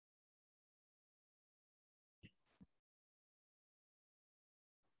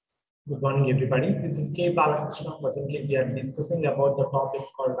Good morning, everybody. This is K. Balakrishna. Presently, we are discussing about the topic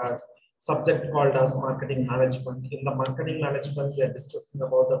called as subject called as marketing management. In the marketing management, we are discussing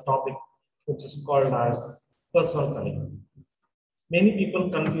about the topic which is called as personal selling. Many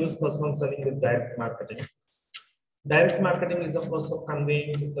people confuse personal selling with direct marketing. Direct marketing is a process of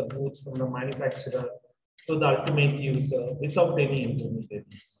conveying the goods from the manufacturer to the ultimate user without any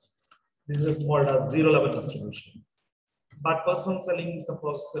intermediaries. This is called as zero-level distribution. But personal selling is a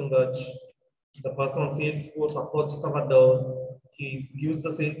process in which the personal sales force approaches our door, he gives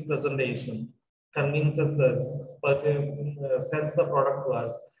the sales presentation, convinces us, sells the product to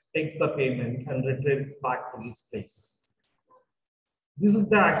us, takes the payment, and returns back to his place. This is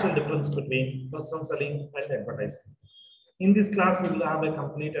the actual difference between personal selling and advertising. In this class, we will have a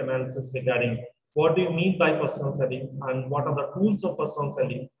complete analysis regarding what do you mean by personal selling and what are the tools of personal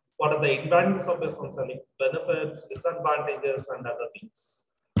selling, what are the advantages of personal selling, benefits, disadvantages, and other things.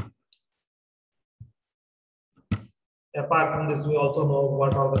 Apart from this, we also know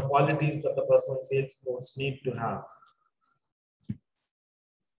what are the qualities that the personal sales force need to have.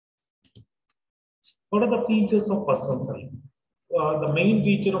 What are the features of personal selling? The main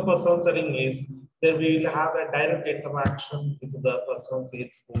feature of personal selling is that we will have a direct interaction with the personal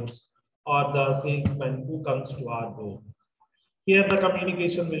sales force or the salesman who comes to our door. Here, the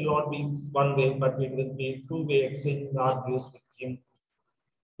communication will not be one way, but it will be two-way exchanging our views with him.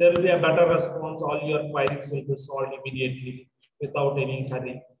 There will be a better response. All your queries will be solved immediately without any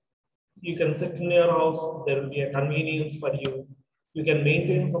hurry. You can sit in your house. There will be a convenience for you. You can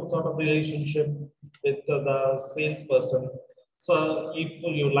maintain some sort of relationship with the salesperson. So if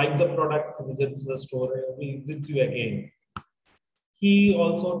you like the product, visits the store, visits you again. He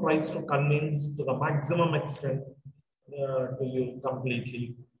also tries to convince to the maximum extent to you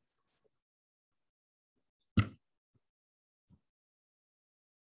completely.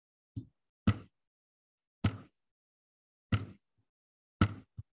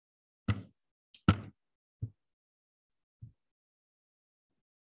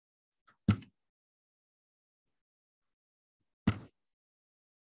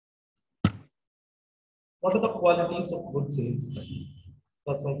 What are the qualities of good salesman?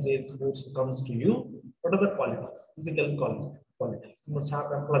 Personal sales force comes to you. What are the qualities? Physical qualities. You must have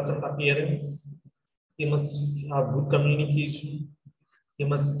a pleasant appearance. You must have good communication. You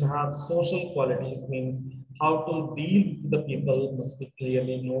must have social qualities, means how to deal with the people must be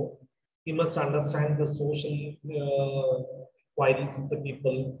clearly know. You must understand the social qualities of the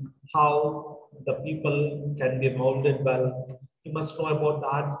people, how the people can be molded well. You must know about the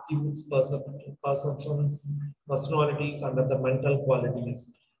attitudes, perceptions, personalities, and the mental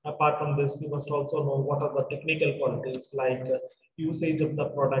qualities. Apart from this, you must also know what are the technical qualities like usage of the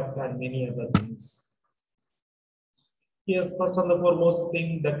product and many other things. Yes, first and the foremost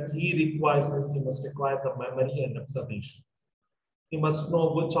thing that he requires is he must require the memory and observation. He must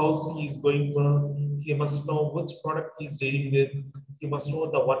know which house he is going for. He must know which product he is dealing with. He must know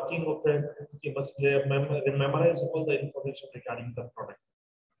the working of it. He must memorize all the information regarding the product.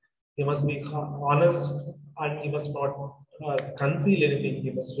 He must be honest and he must not conceal anything.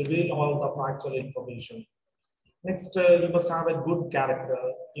 He must reveal all the factual information. Next, you must have a good character.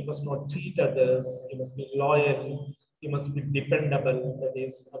 You must not cheat others. You must be loyal. You must be dependable. That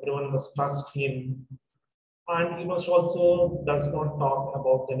is, everyone must trust him. And you must also does not talk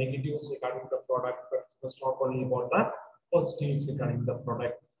about the negatives regarding the product, but you must talk only about the positives regarding the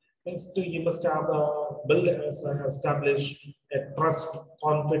product. Next, you must have establish a trust,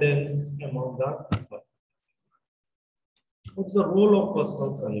 confidence among the people. What's the role of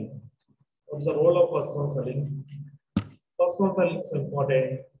personal selling? What's the role of personal selling? Personal selling is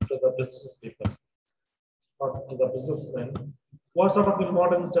important to the business people or to the businessmen. What sort of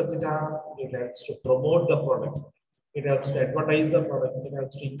importance does it have? It helps to promote the product. It helps to advertise the product. It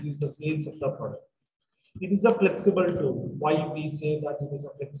helps to increase the sales of the product. It is a flexible tool. Why we say that it is a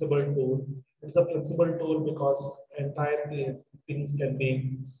flexible tool? It's a flexible tool because entirely things can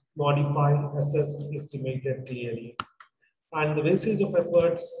be modified, assessed, estimated clearly. And the wastage of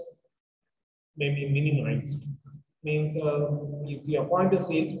efforts may be minimized. Means if you appoint a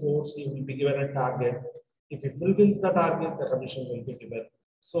sales force, he will be given a target. If he fulfills the target, the commission will be given.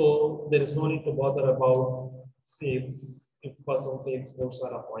 So there is no need to bother about sales if person sales force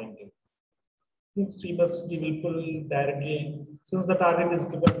are appointed. Next, he will pull directly, since the target is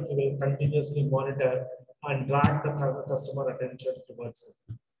given, he will continuously monitor and drag the customer attention towards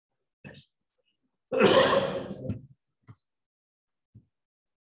it.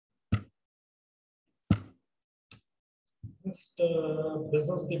 Next,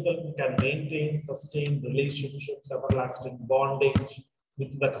 business people can maintain sustained relationships, everlasting bondage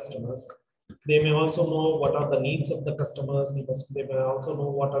with the customers. They may also know what are the needs of the customers. They may also know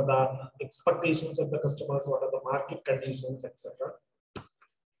what are the expectations of the customers, what are the market conditions, etc.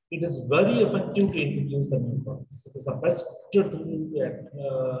 It is very effective to introduce the new products. It is the best tool to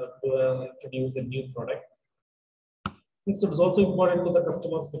introduce a new product. It is also important to the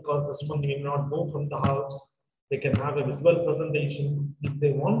customers because customers may not move from the house. They can have a visual presentation. If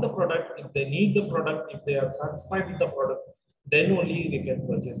they want the product, if they need the product, if they are satisfied with the product, then only they can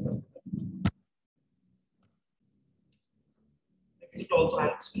purchase them. Next, it also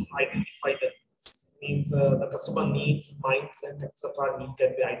helps to identify the needs. Means the customer needs, mindset, etc.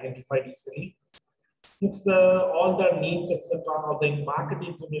 can be identified easily. Next, all the needs, etc. or the market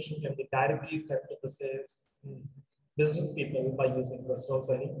information can be directly sent to the sales business people by using personal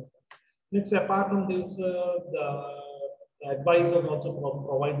selling. Next, apart from this, the advisor also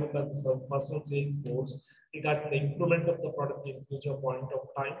provided by the personal sales force regarding the improvement of the product in future point of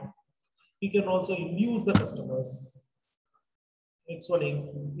time. He can also induce the customers. Next one is,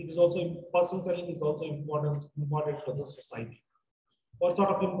 it is also personal selling is also important for the society. What sort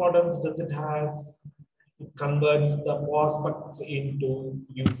of importance does it has? It converts the prospects into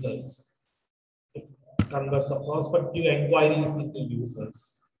users. It converts the prospective inquiries into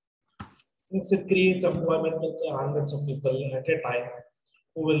users. Next, it creates employment with hundreds of people at a time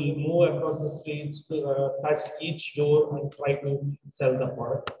who will move across the streets to touch each door and try to sell the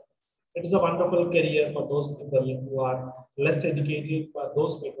product. It is a wonderful career for those people who are less educated, for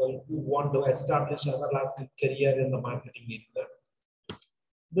those people who want to establish an everlasting career in the marketing area.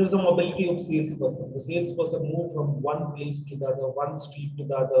 There is a mobility of salesperson. The salesperson move from one place to the other, one street to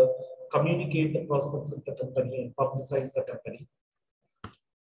the other, communicate the prospects of the company and publicize the company.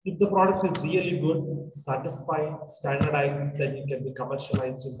 If the product is really good, satisfied, standardized, then it can be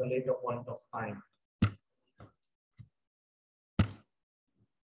commercialized in the later point of time.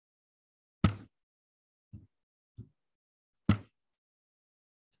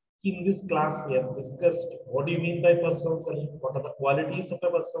 In this class, we have discussed what do you mean by personal selling, what are the qualities of a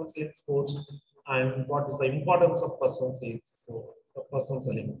personal sales force, and what is the importance of personal sales for personal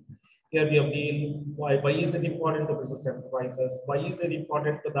selling. Here we have deal why is it important to business enterprises, why is it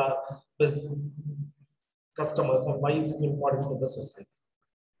important to the business customers, and why is it important to the society.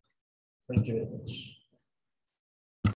 Thank you very much.